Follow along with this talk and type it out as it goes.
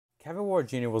Kevin Ward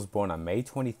Jr. was born on May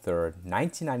 23,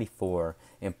 1994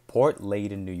 in Port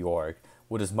Layton, New York,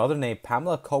 with his mother named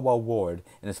Pamela Caldwell Ward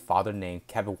and his father named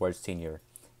Kevin Ward Sr.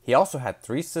 He also had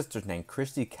three sisters named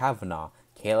Christy Kavanaugh,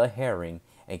 Kayla Herring,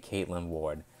 and Caitlin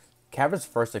Ward. Kevin's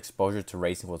first exposure to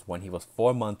racing was when he was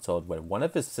 4 months old, when one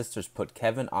of his sisters put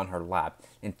Kevin on her lap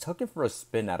and took him for a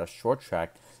spin at a short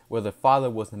track where their father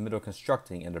was in the middle of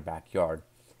constructing in their backyard.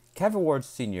 Kevin Ward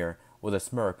Sr., with a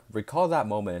smirk, recalled that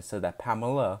moment and said that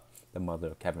Pamela, the mother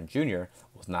of Kevin Jr.,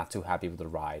 was not too happy with the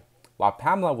ride. While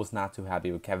Pamela was not too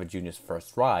happy with Kevin Jr.'s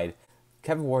first ride,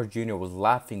 Kevin Ward Jr. was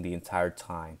laughing the entire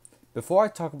time. Before I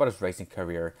talk about his racing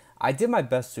career, I did my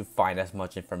best to find as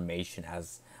much information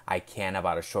as I can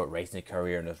about a short racing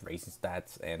career and his racing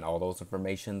stats and all those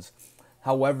informations.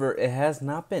 However, it has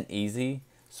not been easy,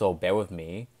 so bear with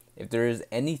me. If there is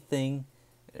any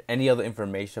other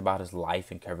information about his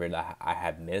life and career that I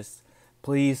have missed,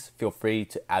 please feel free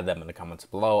to add them in the comments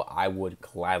below. I would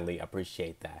gladly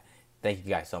appreciate that. Thank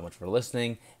you guys so much for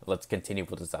listening. Let's continue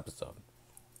with this episode.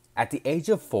 At the age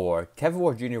of 4, Kevin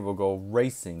Ward Jr. will go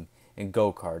racing in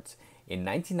go-karts. In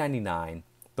 1999,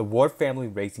 the Ward family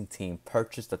racing team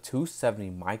purchased a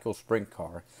 270 micro sprint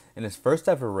car. In his first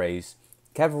ever race,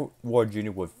 Kevin Ward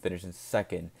Jr. would finish in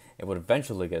second and would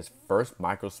eventually get his first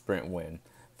micro sprint win.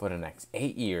 For the next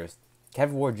 8 years,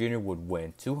 Kevin Ward Jr. would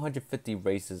win 250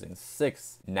 races and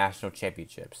 6 national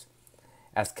championships.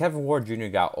 As Kevin Ward Jr.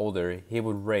 got older, he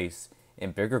would race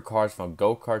in bigger cars from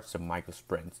go-karts to micro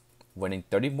sprints, winning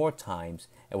 30 more times,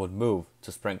 and would move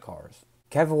to sprint cars.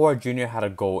 Kevin Ward Jr. had a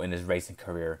goal in his racing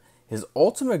career. His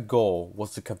ultimate goal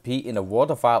was to compete in the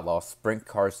World of Outlaws Sprint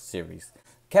Cars Series.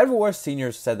 Kevin Ward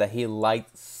Sr. said that he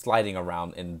liked sliding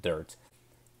around in the dirt.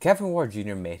 Kevin Ward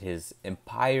Jr. made his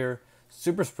Empire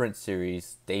Super Sprint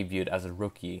Series debuted as a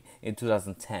rookie in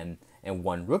 2010 and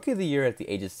won Rookie of the Year at the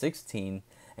age of 16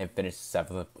 and finished 7th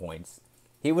with points.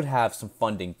 He would have some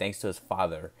funding thanks to his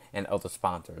father and other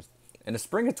sponsors. In the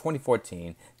spring of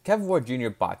 2014, Kevin Ward Jr.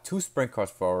 bought 2 sprint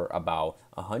cars for about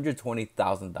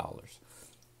 $120,000.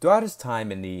 Throughout his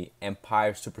time in the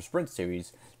Empire Super Sprint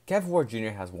Series, Kevin Ward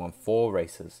Jr. has won 4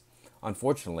 races.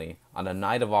 Unfortunately, on the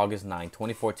night of August 9,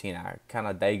 2014 at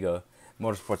Canandaigua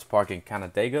Motorsports Park in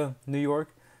Canandaigua, New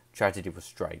York, tragedy would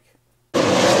strike.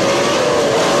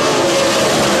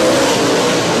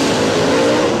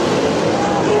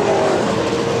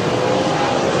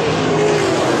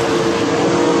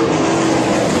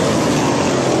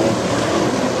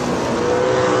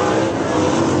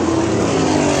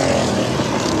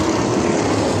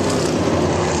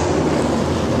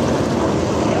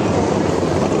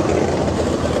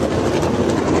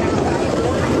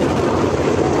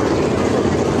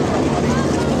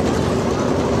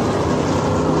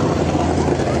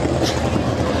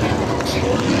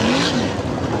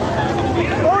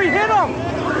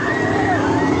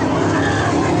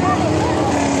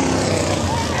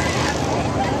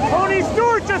 Tony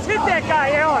Stewart just hit that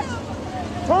guy, Alex.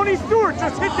 Tony Stewart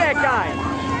just hit that guy.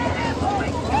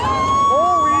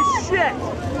 Holy shit.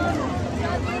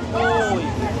 Holy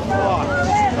fuck.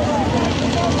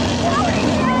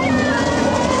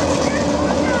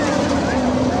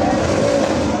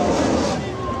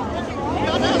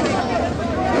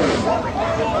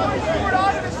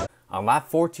 On lap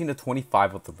 14 to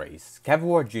 25 of the race, Kevin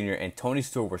Ward Jr. and Tony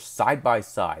Stewart were side by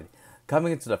side,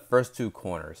 coming into the first 2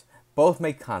 corners. Both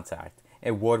made contact,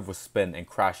 and Ward would spin and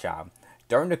crash out.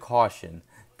 During the caution,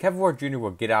 Kevin Ward Jr.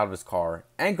 would get out of his car,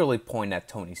 angrily pointing at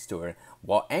Tony Stewart.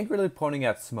 While angrily pointing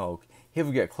at smoke, he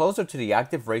would get closer to the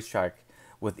active racetrack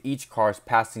with each car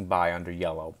passing by under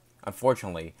yellow.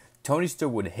 Unfortunately, Tony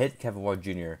Stewart would hit Kevin Ward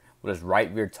Jr. with his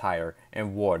right rear tire,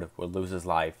 and Ward would lose his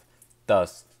life.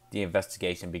 Thus, the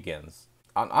investigation begins.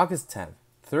 On August 10th,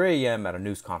 3 a.m. at a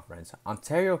news conference,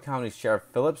 Ontario County Sheriff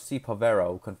Philip C.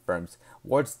 Povero confirms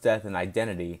Ward's death and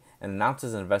identity and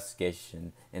announces an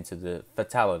investigation into the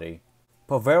fatality.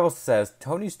 Povero says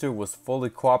Tony Stewart was fully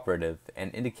cooperative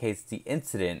and indicates the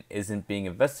incident isn't being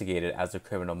investigated as a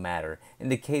criminal matter,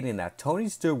 indicating that Tony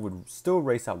Stewart would still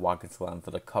race at Watkins Glen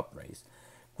for the Cup race.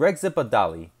 Greg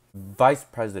Zipadali, Vice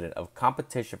President of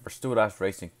Competition for Stewart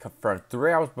Racing, confirmed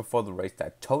 3 hours before the race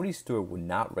that Tony Stewart would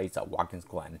not race at Watkins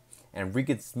Glen, and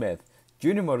Regan Smith,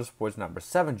 Junior Motorsports number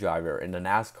 7 driver in the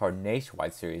NASCAR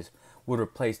Nationwide Series, would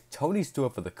replace Tony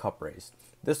Stewart for the Cup race.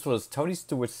 This was Tony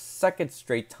Stewart's 2nd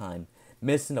straight time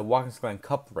missing the Watkins Glen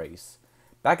Cup race.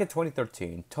 Back in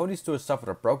 2013, Tony Stewart suffered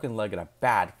a broken leg in a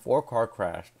bad 4-car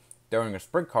crash during a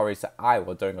sprint car race at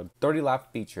Iowa during a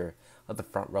 30-lap feature of the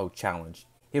Front Row Challenge.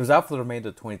 He was out for the remainder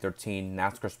of the 2013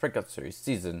 NASCAR Sprint Cup Series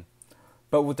season.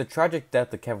 But with the tragic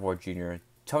death of Kevin Ward Jr.,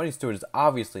 Tony Stewart is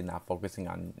obviously not focusing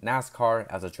on NASCAR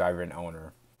as a driver and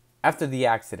owner. After the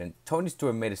accident, Tony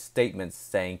Stewart made a statement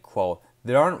saying, quote,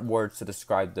 "There aren't words to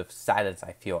describe the sadness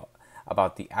I feel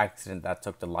about the accident that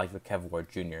took the life of Kevin Ward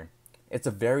Jr. It's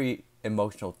a very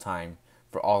emotional time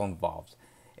for all involved.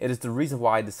 It is the reason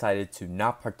why I decided to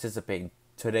not participate in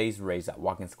today's race at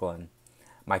Watkins Glen.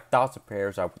 My thoughts and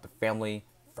prayers are with the family,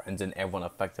 friends, and everyone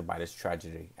affected by this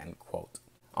tragedy," end quote.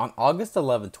 On August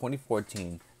 11,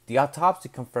 2014, the autopsy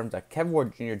confirmed that Kevin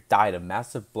Ward Jr. died of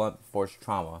massive blunt force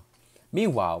trauma.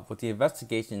 Meanwhile, with the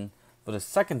investigation for the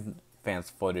second fans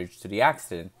footage to the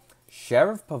accident,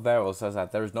 Sheriff Pavero says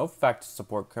that there is no fact to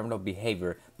support criminal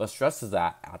behavior, but stresses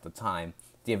that, at the time,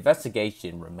 the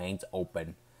investigation remains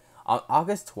open. On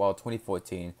August 12,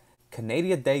 2014,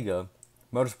 Canandaigua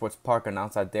Motorsports Park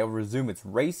announced that they will resume its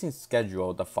racing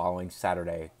schedule the following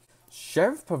Saturday.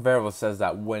 Sheriff Pavero says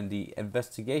that when the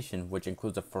investigation, which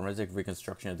includes a forensic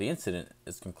reconstruction of the incident,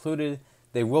 is concluded,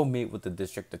 they will meet with the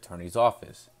district attorney's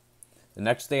office. The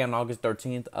next day, on August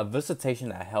 13th, a visitation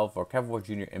that held for Kevin Ward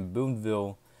Jr. in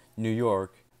Boonville, New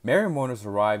York, Mary mourners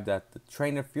arrived at the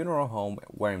Trainer Funeral Home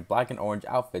wearing black and orange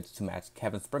outfits to match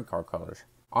Kevin's sprint car colors.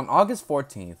 On August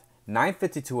 14th,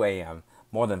 9:52 a.m.,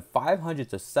 more than 500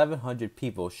 to 700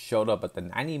 people showed up at the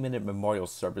 90-minute memorial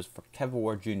service for Kevin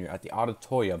Ward Jr. at the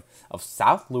auditorium of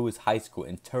South Lewis High School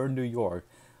in Turin, New York,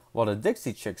 while the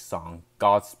Dixie Chicks song,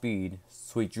 "Godspeed,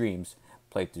 Sweet Dreams,"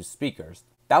 played through speakers.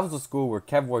 That was the school where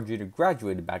Kevin Ward Jr.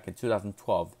 graduated back in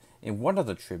 2012. In one of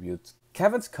the tributes,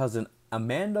 Kevin's cousin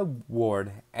Amanda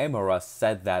Ward Amara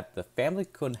said that the family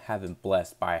couldn't have been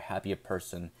blessed by a happier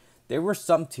person. There were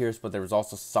some tears, but there was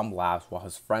also some laughs, while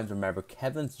his friends remember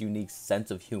Kevin's unique sense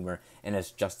of humor and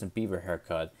his Justin Bieber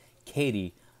haircut.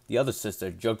 Katie, the other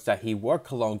sister, jokes that he wore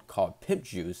cologne called Pimp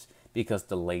Juice because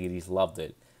the ladies loved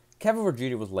it. Kevin Ward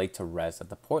Jr. was laid to rest at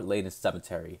the Port Layton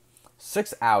Cemetery.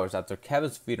 6 hours after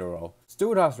Kevin's funeral,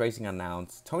 Stewart House Racing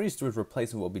announced Tony Stewart's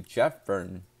replacement will be Jeff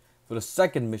Burton for the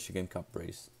second Michigan Cup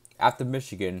race. After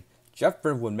Michigan, Jeff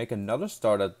Burton would make another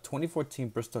start at the 2014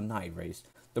 Bristol Night Race.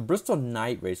 The Bristol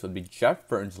Night Race would be Jeff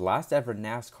Burton's last ever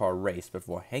NASCAR race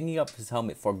before hanging up his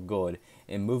helmet for good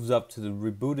and moves up to the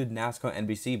rebooted NASCAR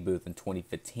NBC booth in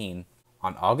 2015.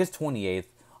 On August 28th,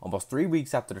 almost 3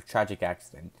 weeks after the tragic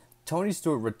accident, Tony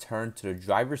Stewart returned to the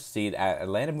driver's seat at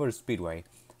Atlanta Motor Speedway.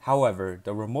 However,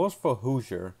 the remorseful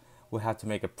Hoosier would have to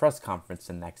make a press conference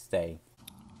the next day.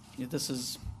 This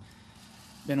has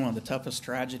been one of the toughest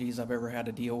tragedies I've ever had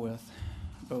to deal with,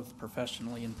 both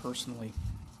professionally and personally.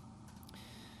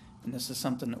 And this is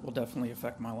something that will definitely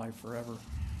affect my life forever.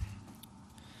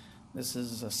 This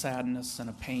is a sadness and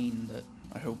a pain that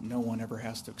I hope no one ever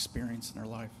has to experience in their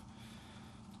life.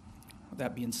 With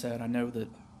that being said, I know that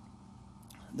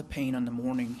the pain and the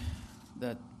mourning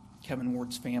that Kevin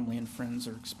Ward's family and friends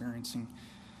are experiencing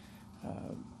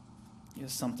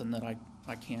is something that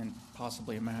I can't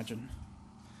possibly imagine.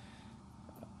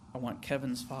 I want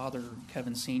Kevin's father,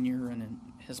 Kevin Sr., and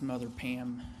his mother,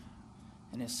 Pam,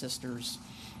 and his sisters,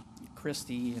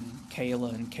 Christy and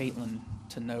Kayla and Caitlin,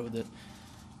 to know that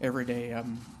every day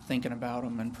I'm thinking about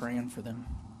them and praying for them.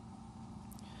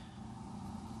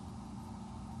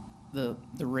 The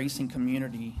racing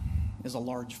community is a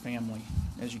large family,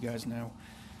 as you guys know,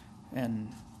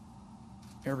 and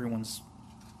everyone's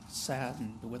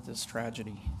saddened with this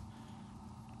tragedy.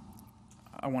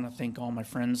 I want to thank all my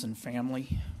friends and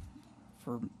family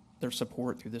for their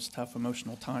support through this tough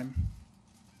emotional time.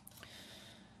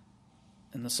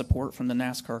 And the support from the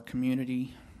NASCAR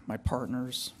community, my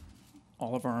partners,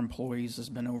 all of our employees has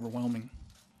been overwhelming.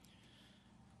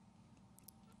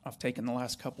 I've taken the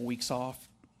last couple weeks off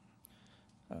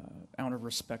out of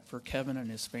respect for Kevin and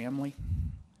his family,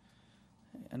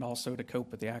 and also to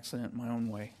cope with the accident in my own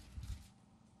way.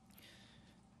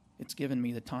 It's given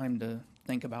me the time to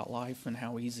think about life and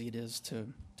how easy it is to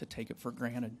take it for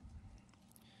granted.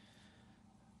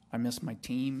 I miss my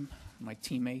team, my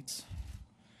teammates,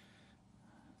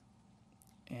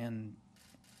 and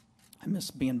I miss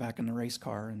being back in the race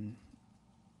car, and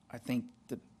I think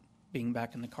that being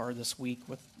back in the car this week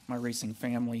with my racing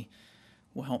family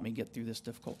will help me get through this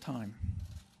difficult time.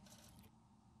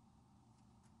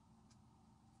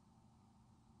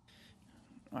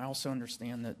 I also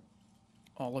understand that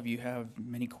all of you have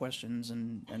many questions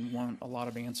and want a lot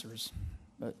of answers,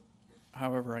 but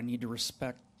however, I need to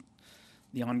respect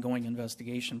the ongoing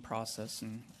investigation process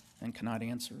and cannot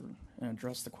answer and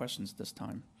address the questions at this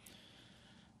time.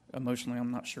 Emotionally,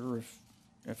 I'm not sure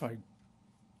if I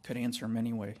could answer them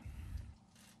anyway.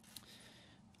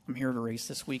 I'm here to race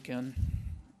this weekend,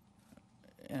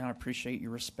 and I appreciate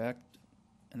your respect,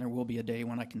 and there will be a day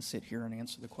when I can sit here and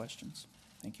answer the questions.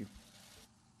 Thank you.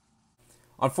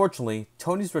 Unfortunately,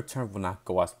 Tony's return will not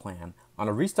go as planned. On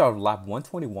a restart of lap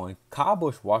 121, Kyle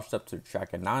Busch washed up to the track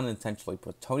and non-intentionally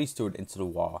put Tony Stewart into the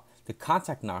wall. The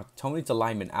contact knocked Tony's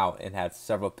alignment out and had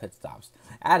several pit stops.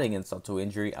 Adding insult to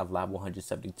injury at lap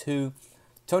 172,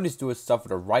 Tony Stewart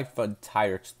suffered a right front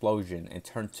tire explosion in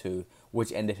turn 2,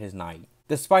 which ended his night.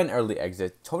 Despite an early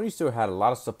exit, Tony Stewart had a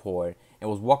lot of support and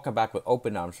was welcomed back with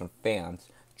open arms from fans,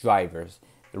 drivers,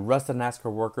 the rest of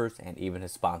NASCAR workers, and even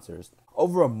his sponsors.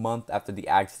 Over a month after the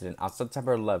accident, on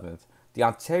September 11th, the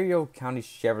Ontario County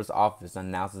Sheriff's Office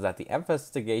announces that the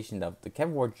investigation of the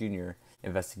Kevin Ward Jr.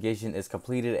 investigation is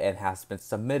completed and has been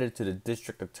submitted to the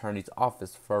District Attorney's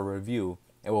Office for a review,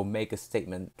 and will make a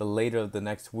statement the later the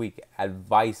next week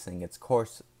advising its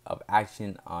course of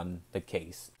action on the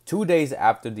case. 2 days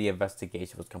after the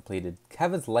investigation was completed,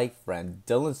 Kevin's late friend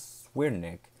Dylan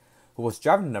Swiernick, who was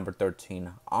driving number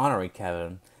 13, honoring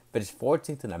Kevin, finished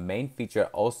 14th in the main feature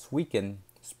at Oswego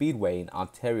Speedway in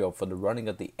Ontario for the running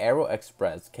of the Aero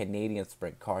Express Canadian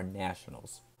Sprint Car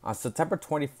Nationals. On September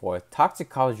 24th,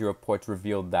 toxicology reports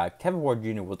revealed that Kevin Ward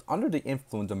Jr. was under the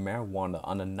influence of marijuana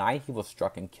on the night he was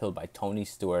struck and killed by Tony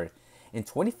Stewart. In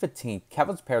 2015,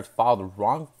 Kevin's parents filed a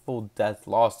wrongful death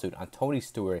lawsuit on Tony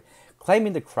Stewart,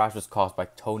 claiming the crash was caused by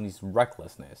Tony's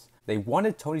recklessness. They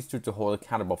wanted Tony Stewart to hold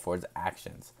accountable for his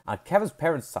actions. On Kevin's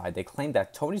parents' side, they claimed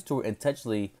that Tony Stewart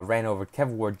intentionally ran over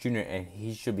Kevin Ward Jr. and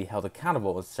he should be held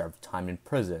accountable and serve time in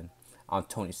prison. On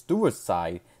Tony Stewart's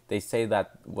side, they say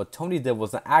that what Tony did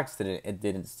was an accident and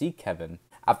didn't see Kevin.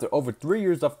 After over 3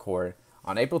 years of court,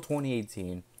 on April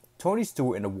 2018, Tony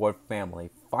Stewart and the Ward family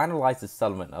finalized the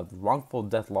settlement of the wrongful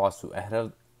death lawsuit ahead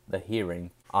of the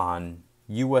hearing on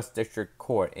U.S. District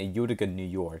Court in Utica, New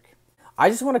York. I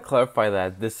just want to clarify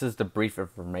that this is the brief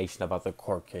information about the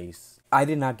court case. I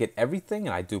did not get everything,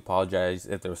 and I do apologize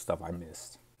if there was stuff I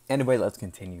missed. Anyway, let's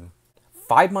continue.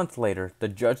 5 months later, the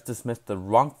judge dismissed the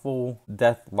wrongful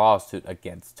death lawsuit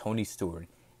against Tony Stewart,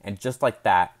 and just like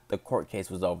that, the court case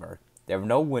was over. There were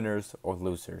no winners or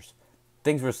losers.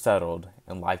 Things were settled,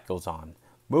 and life goes on,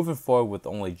 moving forward with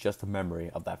only just a memory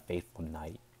of that fateful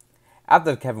night.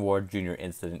 After the Kevin Ward Jr.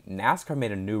 incident, NASCAR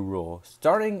made a new rule,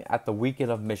 starting at the weekend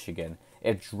of Michigan.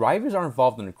 If drivers are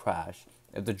involved in a crash,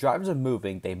 if the drivers are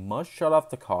moving, they must shut off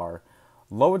the car,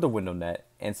 lower the window net,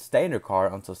 and stay in their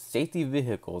car until safety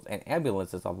vehicles and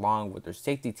ambulances along with their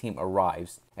safety team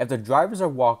arrives. If the drivers are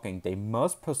walking, they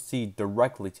must proceed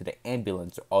directly to the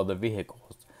ambulance or other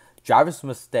vehicles. Drivers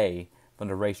must stay from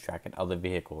the racetrack and other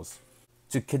vehicles.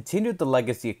 To continue the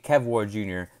legacy of Kevin Ward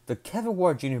Jr., the Kevin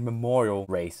Ward Jr. Memorial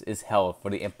Race is held for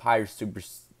the Empire Super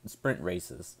Sprint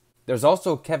races. There's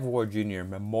also a Kevin Ward Jr.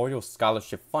 Memorial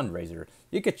Scholarship fundraiser.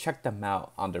 You can check them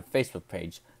out on their Facebook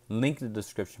page, link in the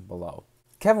description below.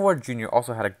 Kevin Ward Jr.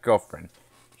 also had a girlfriend.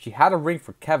 She had a ring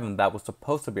for Kevin that was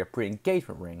supposed to be a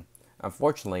pre-engagement ring.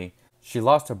 Unfortunately, she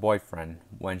lost her boyfriend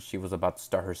when she was about to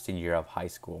start her senior year of high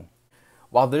school.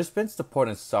 While there's been support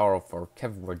and sorrow for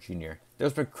Kevin Ward Jr.,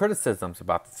 there's been criticisms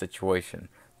about the situation.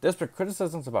 There's been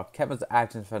criticisms about Kevin's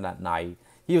actions for that night.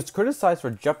 He was criticized for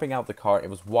jumping out the car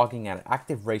and was walking at an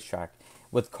active racetrack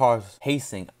with cars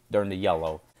hastening during the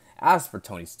yellow. As for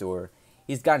Tony Stewart,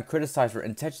 he's gotten criticized for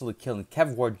intentionally killing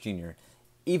Kevin Ward Jr.,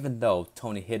 even though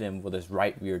Tony hit him with his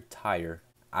right rear tire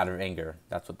out of anger.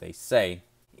 That's what they say.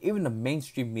 Even the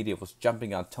mainstream media was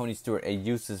jumping on Tony Stewart and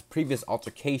used his previous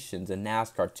altercations in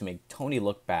NASCAR to make Tony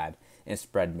look bad and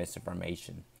spread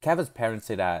misinformation. Kevin's parents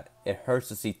say that it hurts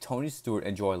to see Tony Stewart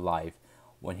enjoy life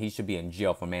when he should be in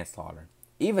jail for manslaughter.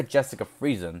 Even Jessica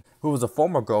Friesen, who was a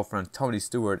former girlfriend of Tony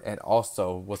Stewart and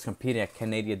also was competing at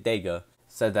Canandaigua,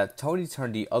 said that Tony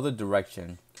turned the other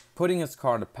direction, putting his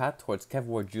car on the path towards Kevin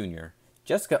Ward Jr.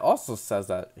 Jessica also says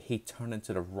that he turned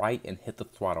into the right and hit the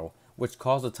throttle, which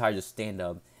caused the tire to stand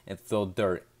up and throw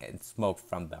dirt and smoke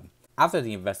from them. After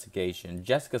the investigation,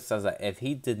 Jessica says that if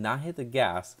he did not hit the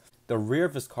gas, the rear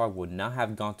of his car would not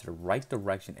have gone to the right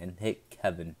direction and hit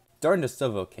Kevin. During the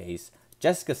civil case,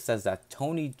 Jessica says that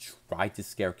Tony tried to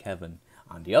scare Kevin.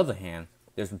 On the other hand,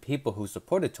 there's been people who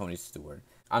supported Tony Stewart.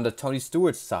 On the Tony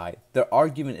Stewart side, their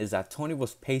argument is that Tony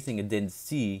was pacing and didn't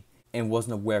see and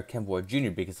wasn't aware of Kevin Ward Jr.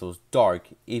 because it was dark,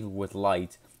 even with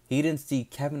light. He didn't see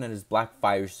Kevin in his black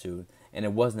fire suit, and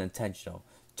it wasn't intentional.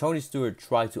 Tony Stewart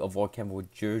tried to avoid Kevin Ward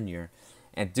Jr.,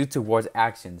 and due to Ward's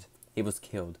actions, he was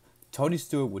killed. Tony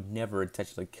Stewart would never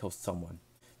intentionally kill someone.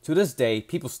 To this day,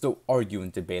 people still argue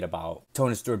and debate about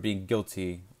Tony Stewart being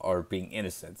guilty or being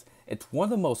innocent. It's one of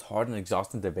the most hard and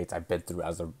exhausting debates I've been through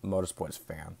as a motorsports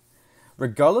fan.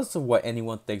 Regardless of what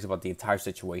anyone thinks about the entire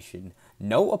situation,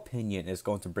 no opinion is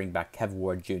going to bring back Kevin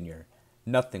Ward Jr.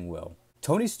 Nothing will.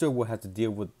 Tony Stewart will have to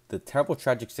deal with the terrible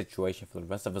tragic situation for the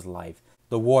rest of his life.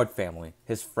 The Ward family,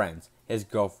 his friends, his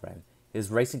girlfriend, his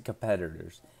racing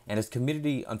competitors, and his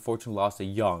community unfortunately lost a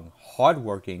young,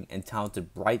 hardworking, and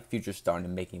talented bright future star in the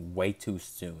making way too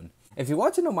soon. If you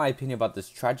want to know my opinion about this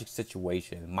tragic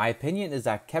situation, my opinion is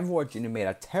that Kevin Ward Jr. made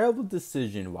a terrible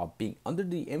decision while being under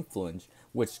the influence,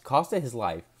 which costed his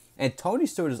life, and Tony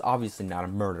Stewart is obviously not a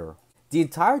murderer. The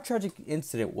entire tragic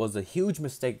incident was a huge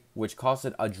mistake which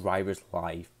costed a driver's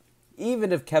life.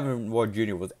 Even if Kevin Ward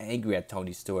Jr. was angry at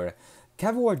Tony Stewart,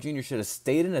 Kevin Ward Jr. should have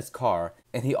stayed in his car,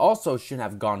 and he also shouldn't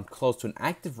have gone close to an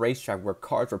active racetrack where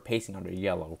cars were pacing under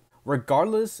yellow.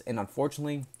 Regardless, and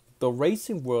unfortunately, the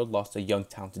racing world lost a young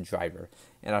talented driver,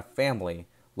 and our family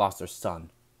lost their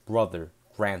son, brother,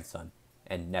 grandson,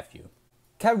 and nephew.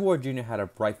 Kevin Ward Jr. had a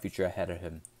bright future ahead of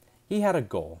him. He had a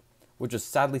goal, which was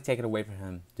sadly taken away from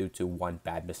him due to one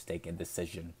bad mistake and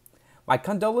decision. My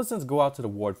condolences go out to the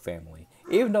Ward family.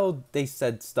 Even though they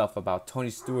said stuff about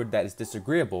Tony Stewart that is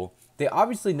disagreeable, they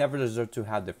obviously never deserve to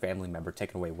have their family member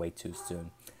taken away way too soon.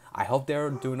 I hope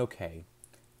they're doing okay.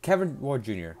 Kevin Ward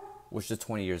Jr. was just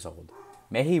 20 years old.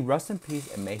 May he rest in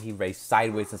peace, and may he race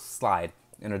sideways and slide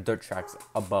in the dirt tracks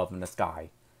above in the sky.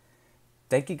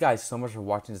 Thank you guys so much for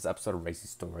watching this episode of Racing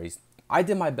Stories. I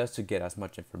did my best to get as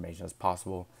much information as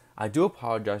possible. I do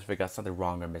apologize if I got something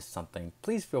wrong or missed something.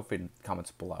 Please feel free to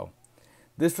comment below.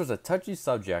 This was a touchy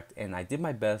subject, and I did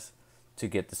my best to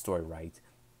get the story right.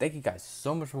 Thank you guys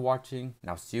so much for watching,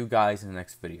 and I'll see you guys in the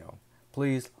next video.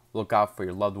 Please look out for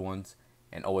your loved ones,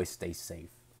 and always stay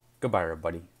safe. Goodbye,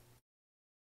 everybody.